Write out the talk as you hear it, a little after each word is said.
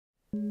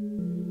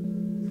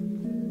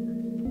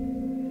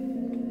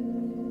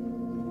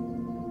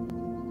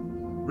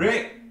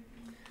Rick!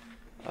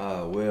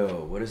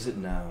 Will, what is it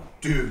now?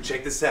 Dude,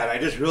 check this out. I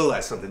just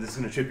realized something. This is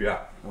gonna trip you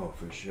out. Oh,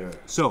 for sure.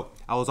 So,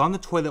 I was on the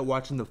toilet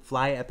watching the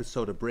Fly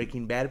episode of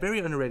Breaking Bad. Very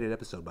underrated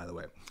episode, by the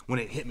way. When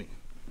it hit me.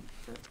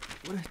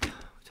 What did I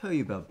tell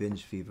you about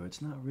binge fever?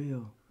 It's not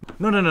real.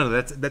 No.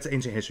 That's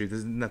ancient history. This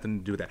has nothing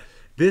to do with that.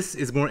 This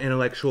is more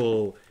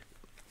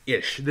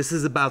intellectual-ish. This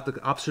is about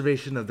the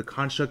observation of the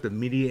construct of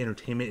media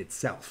entertainment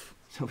itself.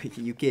 So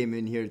you came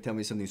in here to tell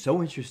me something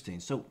so interesting,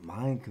 so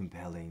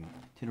mind-compelling,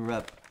 to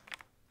interrupt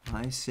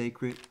my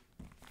sacred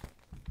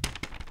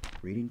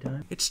reading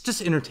time? It's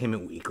just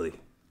Entertainment Weekly.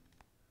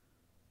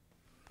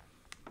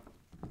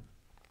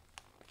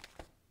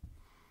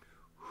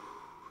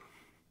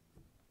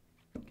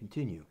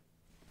 Continue.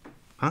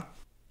 Huh?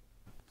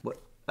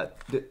 What?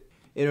 The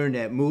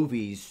internet,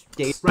 movies,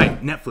 dates.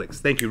 Right, Netflix.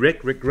 Thank you,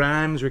 Rick. Rick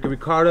Grimes, Ricky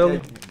Ricardo.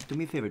 Do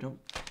me a favor, don't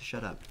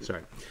shut up.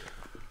 Sorry.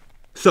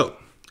 So,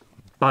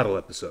 bottle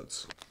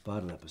episodes.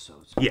 Bottle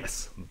episodes.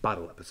 Yes,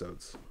 bottle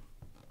episodes.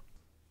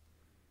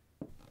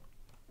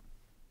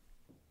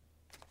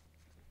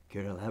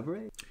 Care to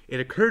elaborate?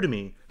 It occurred to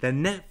me that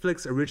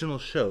Netflix original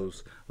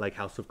shows, like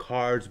House of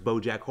Cards,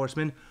 BoJack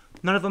Horseman,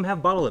 none of them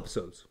have bottle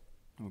episodes.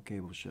 Oh,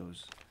 cable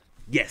shows.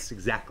 Yes,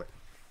 exactly.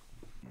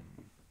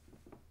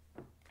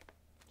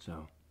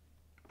 So?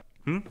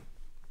 So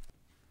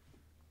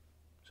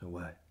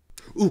what?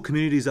 Ooh,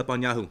 Community's up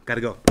on Yahoo.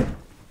 Gotta go.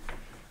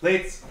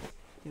 Layth.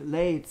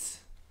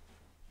 Layth.